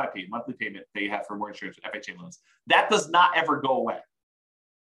premium, MIP, monthly payment that you have for mortgage insurance, FHA loans, that does not ever go away,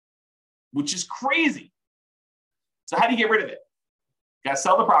 which is crazy. So how do you get rid of it? You got to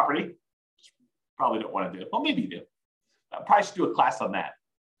sell the property. Probably don't want to do it. Well, maybe you do. Probably should do a class on that.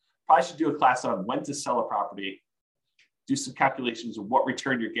 Probably should do a class on when to sell a property. Do some calculations of what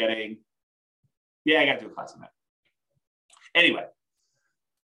return you're getting. Yeah, I got to do a class on that. Anyway,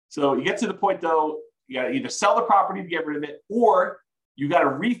 so you get to the point, though, you got to either sell the property to get rid of it, or you got to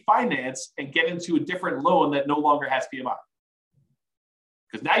refinance and get into a different loan that no longer has PMI.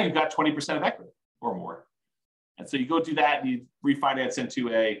 Because now you've got 20% of equity or more. And so you go do that and you refinance into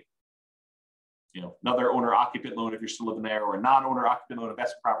another owner occupant loan if you're still living there, or a non-owner occupant loan,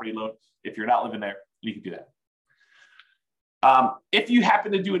 investment property loan if you're not living there, you can do that. If you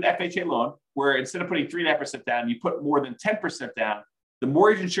happen to do an FHA loan where instead of putting 3.5% down, you put more than 10% down, the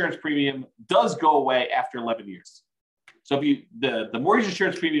mortgage insurance premium does go away after 11 years. So if the mortgage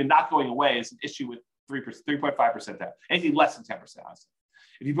insurance premium not going away is an issue with 3.5% down, anything less than 10%, honestly.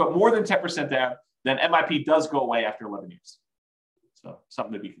 If you put more than 10% down, then MIP does go away after 11 years. So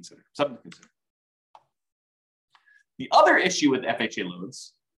something to be considered, something to consider. The other issue with FHA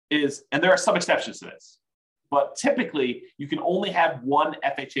loans is, and there are some exceptions to this, but typically you can only have one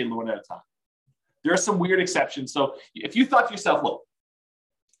FHA loan at a time. There are some weird exceptions. So if you thought to yourself, look,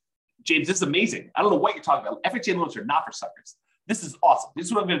 James, this is amazing. I don't know what you're talking about. FHA loans are not for suckers. This is awesome. This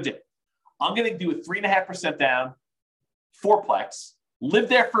is what I'm going to do. I'm going to do a 3.5% down fourplex, live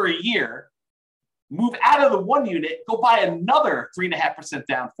there for a year, move out of the one unit, go buy another 3.5%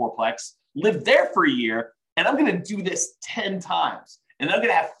 down fourplex, live there for a year, and I'm going to do this 10 times. And I'm going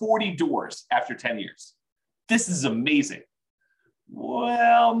to have 40 doors after 10 years. This is amazing.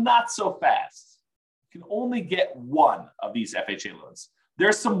 Well, not so fast. You can only get one of these FHA loans.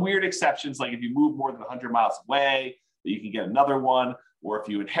 There's some weird exceptions, like if you move more than 100 miles away, that you can get another one. Or if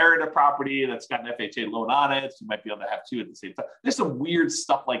you inherit a property that's got an FHA loan on it, you might be able to have two at the same time. There's some weird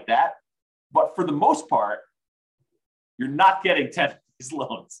stuff like that. But for the most part, you're not getting 10 of these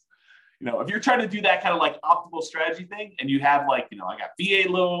loans. If you're trying to do that kind of like optimal strategy thing, and you have like, I got VA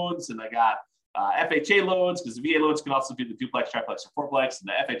loans and I got FHA loans, because the VA loans can also be the duplex, triplex, or fourplex, and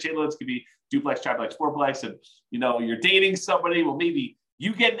the FHA loans can be duplex, triplex, fourplex. And, you're dating somebody, well, maybe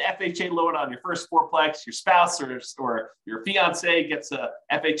you get an FHA loan on your first fourplex, your spouse or your fiance gets a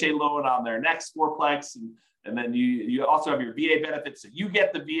FHA loan on their next fourplex, and then you also have your VA benefits. So you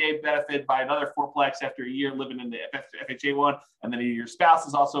get the VA benefit by another fourplex after a year living in the FHA one, and then your spouse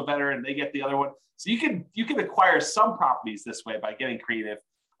is also a veteran and they get the other one. So you can acquire some properties this way by getting creative,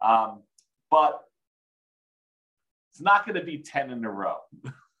 but it's not going to be 10 in a row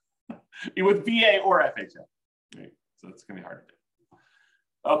with VA or FHA. Right? So it's going to be hard to do.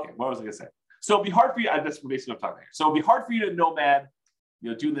 Okay, what was I going to say? So it'd be hard for you. That's basically what I'm talking about here. So it'd be hard for you to nomad,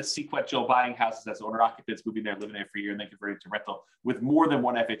 doing this sequential buying houses as owner occupants, moving there, living there for a year, and then converting to rental with more than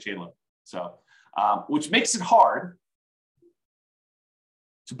one FHA loan. So, which makes it hard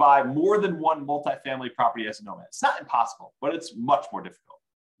to buy more than one multifamily property as a nomad. It's not impossible, but it's much more difficult.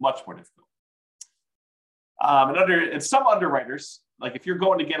 Much more difficult. And some underwriters, like if you're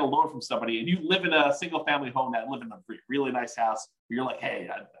going to get a loan from somebody and you live in a single family home that live in a really nice house, you're like, hey,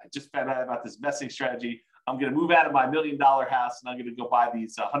 I just found out about this vesting strategy. I'm going to move out of my $1 million house and I'm going to go buy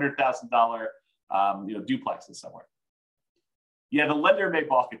these $100,000 duplexes somewhere. Yeah, the lender may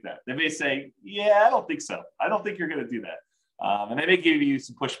balk at that. They may say, yeah, I don't think so. I don't think you're going to do that. And they may give you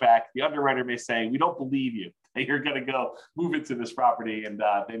some pushback. The underwriter may say, we don't believe you that you're going to go move into this property. And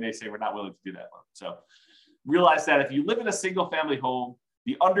they may say, we're not willing to do that loan. So realize that if you live in a single family home,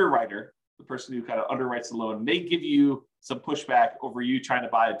 the underwriter, the person who kind of underwrites the loan, may give you some pushback over you trying to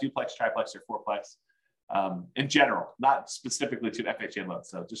buy a duplex, triplex, or fourplex in general, not specifically to an FHA loan.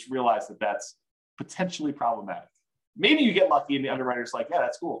 So just realize that that's potentially problematic. Maybe you get lucky and the underwriter's like, yeah,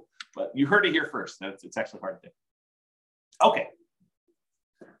 that's cool. But you heard it here first. It's actually hard to do. Okay.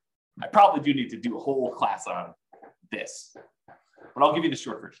 I probably do need to do a whole class on this, but I'll give you the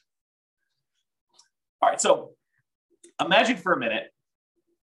short version. All right, so imagine for a minute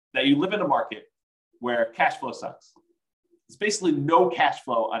that you live in a market where cash flow sucks. There's basically no cash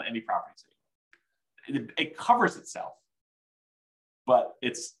flow on any properties. It covers itself, but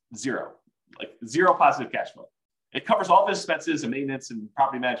it's zero, like zero positive cash flow. It covers all the expenses and maintenance and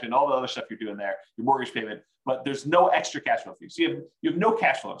property management, all the other stuff you're doing there, your mortgage payment, but there's no extra cash flow for you. So you have no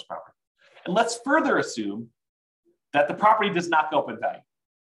cash flow on this property. And let's further assume that the property does not go up in value.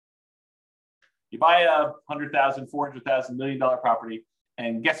 You buy a $100,000, $400,000, $1 million property,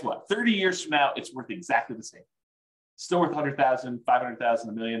 and guess what? 30 years from now, it's worth exactly the same. Still worth $100,000, $500,000,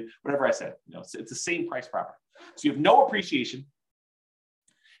 $1 million, whatever I said. It's the same price property. So you have no appreciation,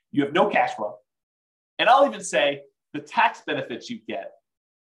 you have no cash flow, and I'll even say the tax benefits you get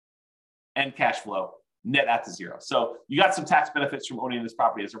and cash flow net out to zero. So you got some tax benefits from owning this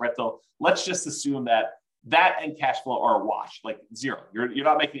property as a rental. Let's just assume that and cash flow are a wash, like zero. You're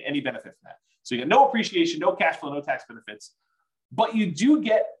not making any benefit from that. So you get no appreciation, no cash flow, no tax benefits, but you do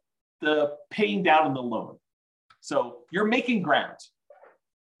get the paying down on the loan. So you're making ground.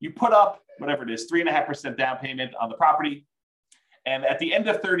 You put up whatever it is, 3.5% down payment on the property, And at the end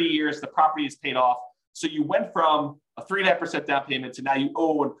of 30 years, the property is paid off. So you went from a 3.5% down payment to now you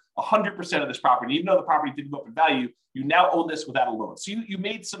own 100% of this property. Even though the property didn't go up in value, you now own this without a loan. So you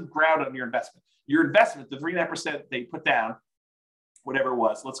made some ground on your investment. Your investment, the 3.5% they put down, whatever it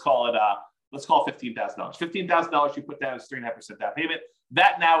was, let's call it $15,000. $15,000 you put down is 3.5% down payment.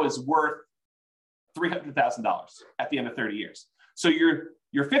 That now is worth $300,000 at the end of 30 years. So your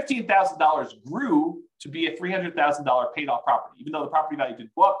 $15,000 grew to be a $300,000 paid off property, even though the property value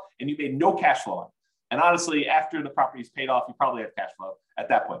didn't go up and you made no cash flow on it. And honestly, after the property is paid off, you probably have cash flow at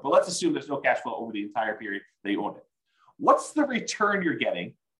that point. But let's assume there's no cash flow over the entire period that you own it. What's the return you're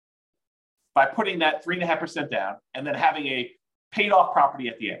getting by putting that 3.5% down and then having a paid off property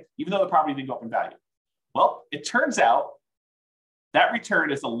at the end, even though the property didn't go up in value? Well, it turns out that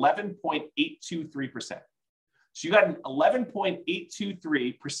return is 11.823%. So you got an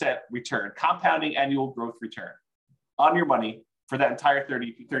 11.823% return, compounding annual growth return on your money for that entire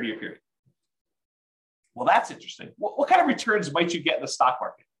 30-year period. Well, that's interesting. What kind of returns might you get in the stock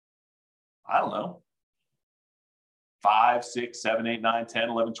market? I don't know. 5, 6, 7, 8, 9, 10,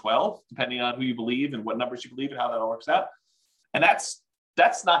 11, 12, depending on who you believe and what numbers you believe and how that all works out. And that's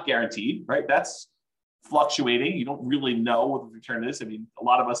not guaranteed, right? That's fluctuating. You don't really know what the return is. I mean, a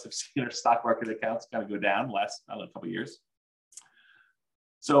lot of us have seen our stock market accounts kind of go down the last, I don't know, couple of years.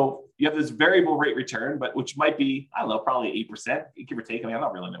 So you have this variable rate return, but which might be, I don't know, probably 8%, give or take. I mean, I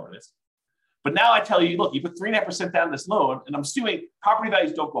don't really know what it is. But now I tell you, look, you put 3.5% down this loan, and I'm assuming property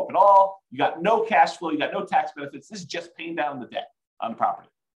values don't go up at all. You got no cash flow. You got no tax benefits. This is just paying down the debt on the property.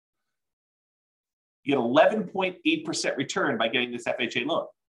 You get 11.8% return by getting this FHA loan.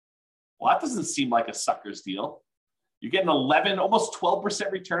 Well, that doesn't seem like a sucker's deal. You're getting 11, almost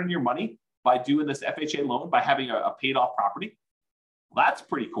 12% return on your money by doing this FHA loan, by having a paid off property. Well, that's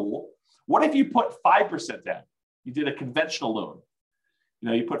pretty cool. What if you put 5% down? You did a conventional loan.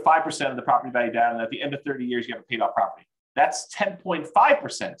 You put 5% of the property value down, and at the end of 30 years, you have a paid off property. That's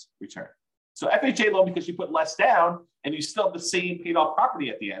 10.5% return. So FHA loan, because you put less down and you still have the same paid off property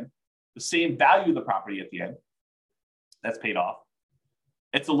at the end, the same value of the property at the end, that's paid off.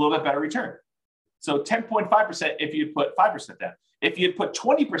 It's a little bit better return. So 10.5% if you put 5% down. If you put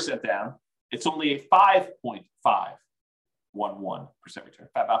 20% down, it's only a 5.511% return,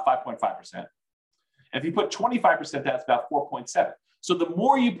 about 5.5%. And if you put 25% down, it's about 4.7. So the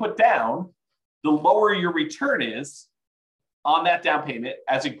more you put down, the lower your return is on that down payment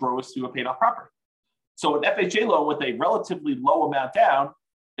as it grows through a paid off property. So an FHA loan with a relatively low amount down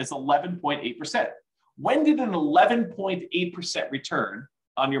is 11.8%. When did an 11.8% return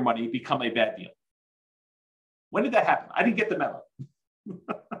on your money become a bad deal? When did that happen? I didn't get the memo.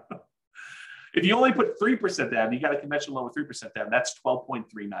 If you only put 3% down, you got a conventional loan with 3% down, that's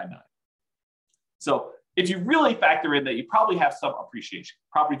 12.399. So if you really factor in that you probably have some appreciation,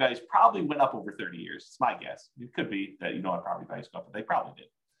 property values probably went up over 30 years. It's my guess. It could be that you don't have property values go up, but they probably did.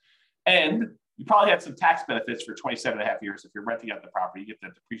 And you probably had some tax benefits for 27.5 years. If you're renting out the property, you get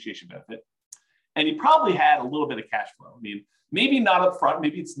that depreciation benefit. And you probably had a little bit of cash flow. I mean, maybe not up front,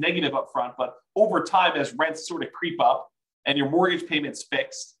 maybe it's negative up front, but over time as rents sort of creep up and your mortgage payment's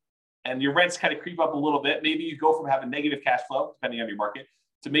fixed and your rents kind of creep up a little bit, maybe you go from having negative cash flow, depending on your market,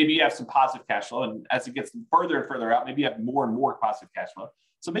 to maybe you have some positive cash flow. And as it gets further and further out, maybe you have more and more positive cash flow.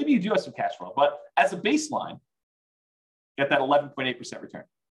 So maybe you do have some cash flow, but as a baseline, get that 11.8% return.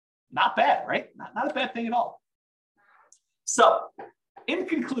 Not bad, right? Not a bad thing at all. So in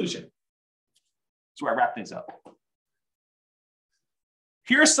conclusion, that's where I wrap things up.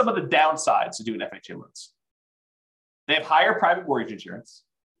 Here are some of the downsides to doing FHA loans. They have higher private mortgage insurance.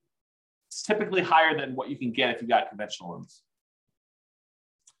 It's typically higher than what you can get if you got conventional loans.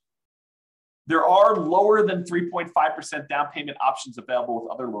 There are lower than 3.5% down payment options available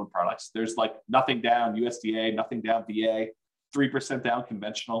with other loan products. There's like nothing down USDA, nothing down VA, 3% down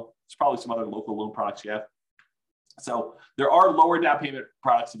conventional. There's probably some other local loan products you have. So there are lower down payment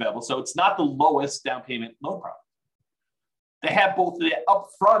products available. So it's not the lowest down payment loan product. They have both the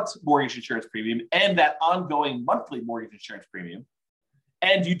upfront mortgage insurance premium and that ongoing monthly mortgage insurance premium.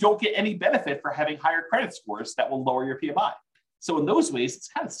 And you don't get any benefit for having higher credit scores that will lower your PMI. So in those ways, it's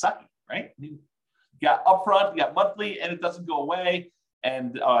kind of sucky, right? I mean, you got upfront, you got monthly, and it doesn't go away.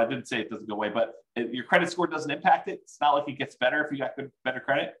 And I didn't say it doesn't go away, but your credit score doesn't impact it. It's not like it gets better if you got better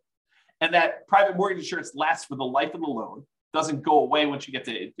credit. And that private mortgage insurance lasts for the life of the loan, doesn't go away once you get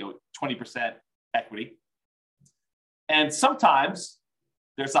to 20% equity. And sometimes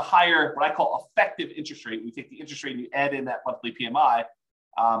there's a higher, what I call effective interest rate. We take the interest rate and you add in that monthly PMI.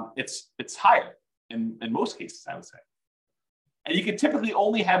 It's higher in most cases, I would say. And you can typically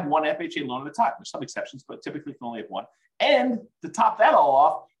only have one FHA loan at a time. There's some exceptions, but typically you can only have one. And to top that all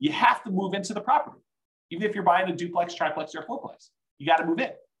off, you have to move into the property. Even if you're buying a duplex, triplex, or a fourplex, you got to move in.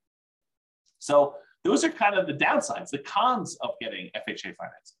 So those are kind of the downsides, the cons of getting FHA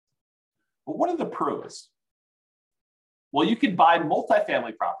financing. But what are the pros? Well, you can buy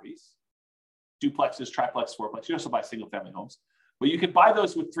multifamily properties, duplexes, triplex, fourplex. You also buy single family homes, but you can buy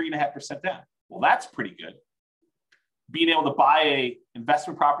those with 3.5% down. Well, that's pretty good. Being able to buy a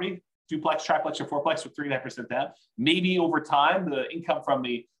investment property, duplex, triplex, or fourplex with 3.5% down, maybe over time, the income from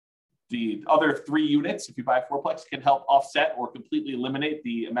the other 3 units, if you buy a fourplex, can help offset or completely eliminate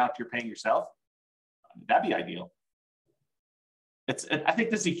the amount you're paying yourself. That'd be ideal. I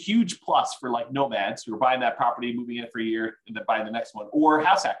think this is a huge plus for like nomads who are buying that property, moving in for a year, and then buying the next one, or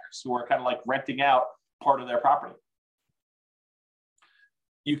house hackers who are kind of like renting out part of their property.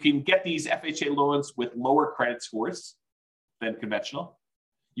 You can get these FHA loans with lower credit scores than conventional.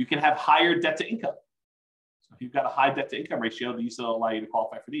 You can have higher debt to income. So if you've got a high debt to income ratio, these will allow you to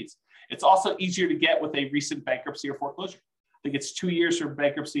qualify for these. It's also easier to get with a recent bankruptcy or foreclosure. I think it's 2 years for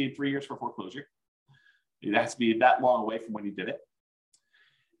bankruptcy and 3 years for foreclosure. It has to be that long away from when you did it.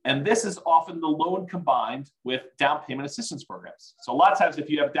 And this is often the loan combined with down payment assistance programs. So a lot of times if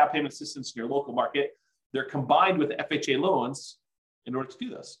you have down payment assistance in your local market, they're combined with FHA loans in order to do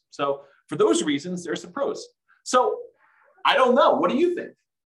this. So for those reasons, there's some pros. So I don't know. What do you think?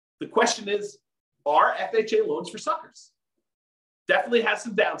 The question is, are FHA loans for suckers? Definitely has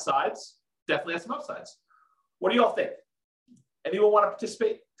some downsides, definitely has some upsides. What do you all think? Anyone want to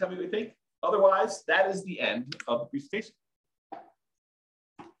participate? Tell me what you think. Otherwise, that is the end of the presentation.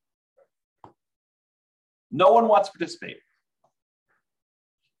 No one wants to participate.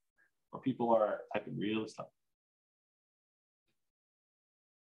 Or people are typing real stuff.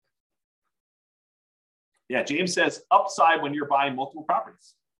 Yeah, James says upside when you're buying multiple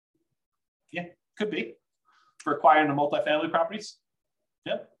properties. Yeah, could be. For acquiring the multifamily properties.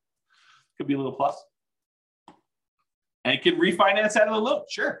 Yeah, could be a little plus. And you can refinance out of the loan.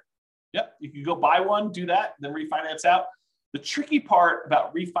 Sure. Yep, you can go buy one, do that, then refinance out. The tricky part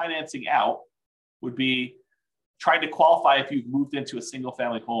about refinancing out would be trying to qualify if you've moved into a single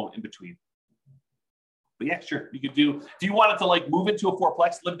family home in between. But yeah, sure. You could do, if you wanted to like move into a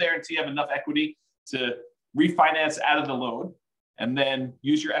fourplex, live there until you have enough equity to refinance out of the loan and then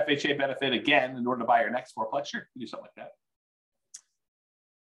use your FHA benefit again in order to buy your next fourplex, sure, you do something like that.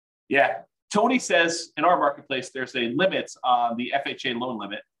 Yeah, Tony says in our marketplace, there's a limit on the FHA loan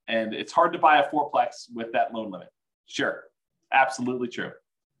limit, and it's hard to buy a fourplex with that loan limit. Sure, absolutely true.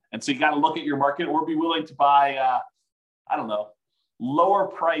 And so you got to look at your market or be willing to buy, I don't know, lower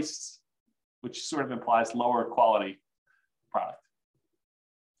price, which sort of implies lower quality product.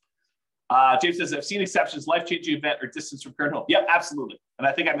 James says, I've seen exceptions, life-changing event or distance from current home. Yep, absolutely. And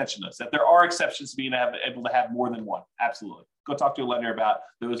I think I mentioned this, that there are exceptions to being able to have more than one. Absolutely. Go talk to a lender about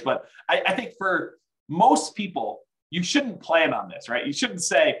those. But I think for most people, you shouldn't plan on this, right? You shouldn't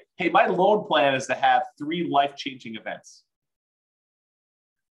say, hey, my loan plan is to have 3 life-changing events.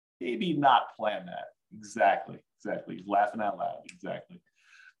 Maybe not plan that. Exactly. Laughing out loud. Exactly.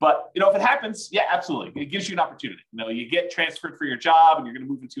 But, if it happens, yeah, absolutely. It gives you an opportunity. You get transferred for your job and you're going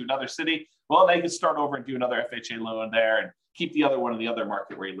to move into another city. Well, now you can start over and do another FHA loan there and keep the other one in the other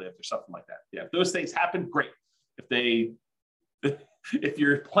market where you live or something like that. Yeah, if those things happen, great. If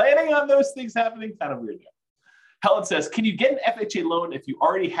you're planning on those things happening, kind of weird. Helen says, can you get an FHA loan if you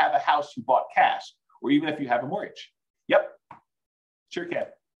already have a house you bought cash or even if you have a mortgage? Yep, sure can.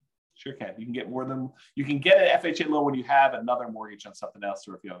 Sure can. You can get you can get an FHA loan when you have another mortgage on something else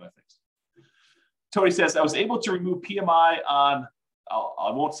or a few other things. Tony says, I was able to remove PMI on, I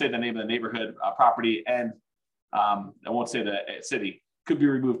won't say the name of the neighborhood property, and I won't say the city, could be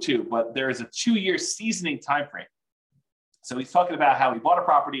removed too, but there is a 2-year seasoning time frame. So he's talking about how he bought a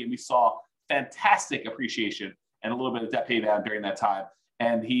property and we saw fantastic appreciation and a little bit of debt pay down during that time.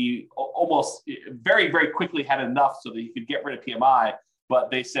 And he almost very, very quickly had enough so that he could get rid of PMI. But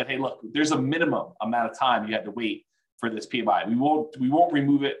they said, hey, look, there's a minimum amount of time you had to wait for this PMI. We won't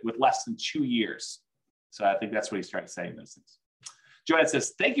remove it with less than 2 years. So I think that's what he's trying to say in those things. Joanne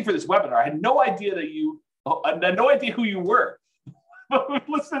says, thank you for this webinar. I had no idea I had no idea who you were.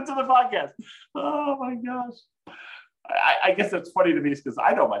 Listen to the podcast. Oh my gosh. I guess that's funny to me because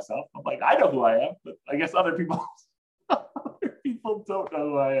I know myself. I'm like, I know who I am, but I guess other people don't know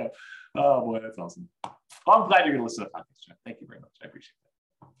who I am. Oh boy, that's awesome. Well, I'm glad you're going to listen to the podcast, John. Thank you very much. I appreciate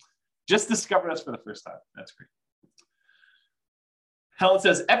that. Just discovered us for the first time. That's great. Helen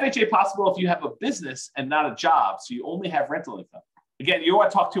says, FHA possible if you have a business and not a job, so you only have rental income. Again, you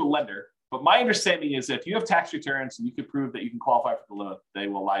want to talk to a lender But my understanding is if you have tax returns and you can prove that you can qualify for the loan, they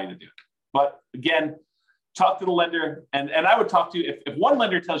will allow you to do it. But again, talk to the lender. And I would talk to, if one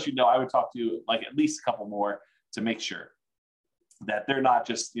lender tells you no, I would talk to like at least a couple more to make sure that they're not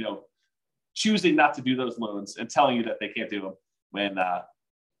just, choosing not to do those loans and telling you that they can't do them when,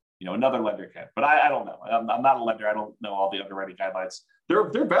 another lender can. But I don't know. I'm not a lender. I don't know all the underwriting guidelines. They're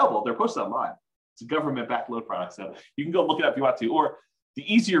available. They're posted online. It's a government-backed loan product. So you can go look it up if you want to. Or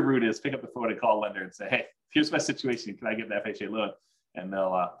the easier route is pick up the phone and call a lender and say, hey, here's my situation. Can I get an FHA loan? And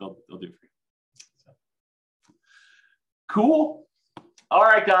they'll do it for you. So. Cool. All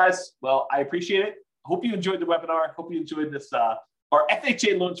right, guys. Well, I appreciate it. Hope you enjoyed the webinar. Hope you enjoyed this, our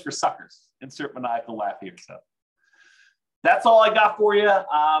FHA Loans for Suckers. Insert maniacal laugh here. So that's all I got for you.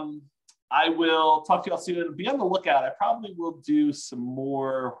 I will talk to you all soon. Be on the lookout. I probably will do some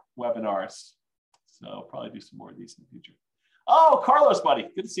more webinars. So I'll probably do some more of these in the future. Oh, Carlos, buddy.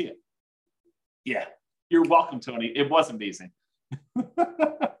 Good to see you. Yeah, you're welcome, Tony. It was amazing.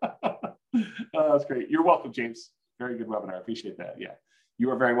 That's great. You're welcome, James. Very good webinar. I appreciate that. Yeah,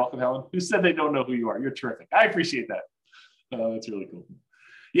 you are very welcome, Helen. Who said they don't know who you are? You're terrific. I appreciate that. That's really cool.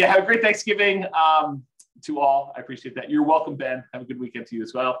 Yeah, have a great Thanksgiving to all. I appreciate that. You're welcome, Ben. Have a good weekend to you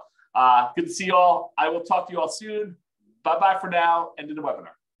as well. Good to see you all. I will talk to you all soon. Bye-bye for now. End of the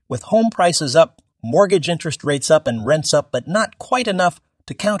webinar. With home prices up, mortgage interest rates up, and rents up, but not quite enough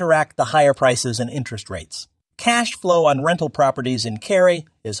to counteract the higher prices and interest rates. Cash flow on rental properties in Cary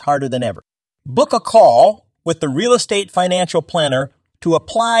is harder than ever. Book a call with the Real Estate Financial Planner to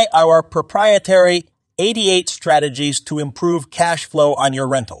apply our proprietary 88 strategies to improve cash flow on your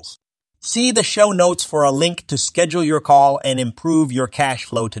rentals. See the show notes for a link to schedule your call and improve your cash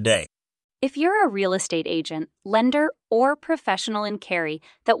flow today. If you're a real estate agent, lender, or professional in Cary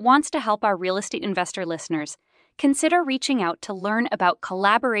that wants to help our real estate investor listeners, consider reaching out to learn about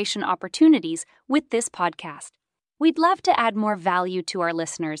collaboration opportunities with this podcast. We'd love to add more value to our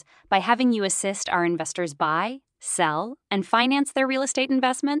listeners by having you assist our investors buy, sell, and finance their real estate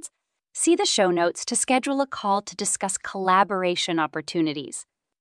investments. See the show notes to schedule a call to discuss collaboration opportunities.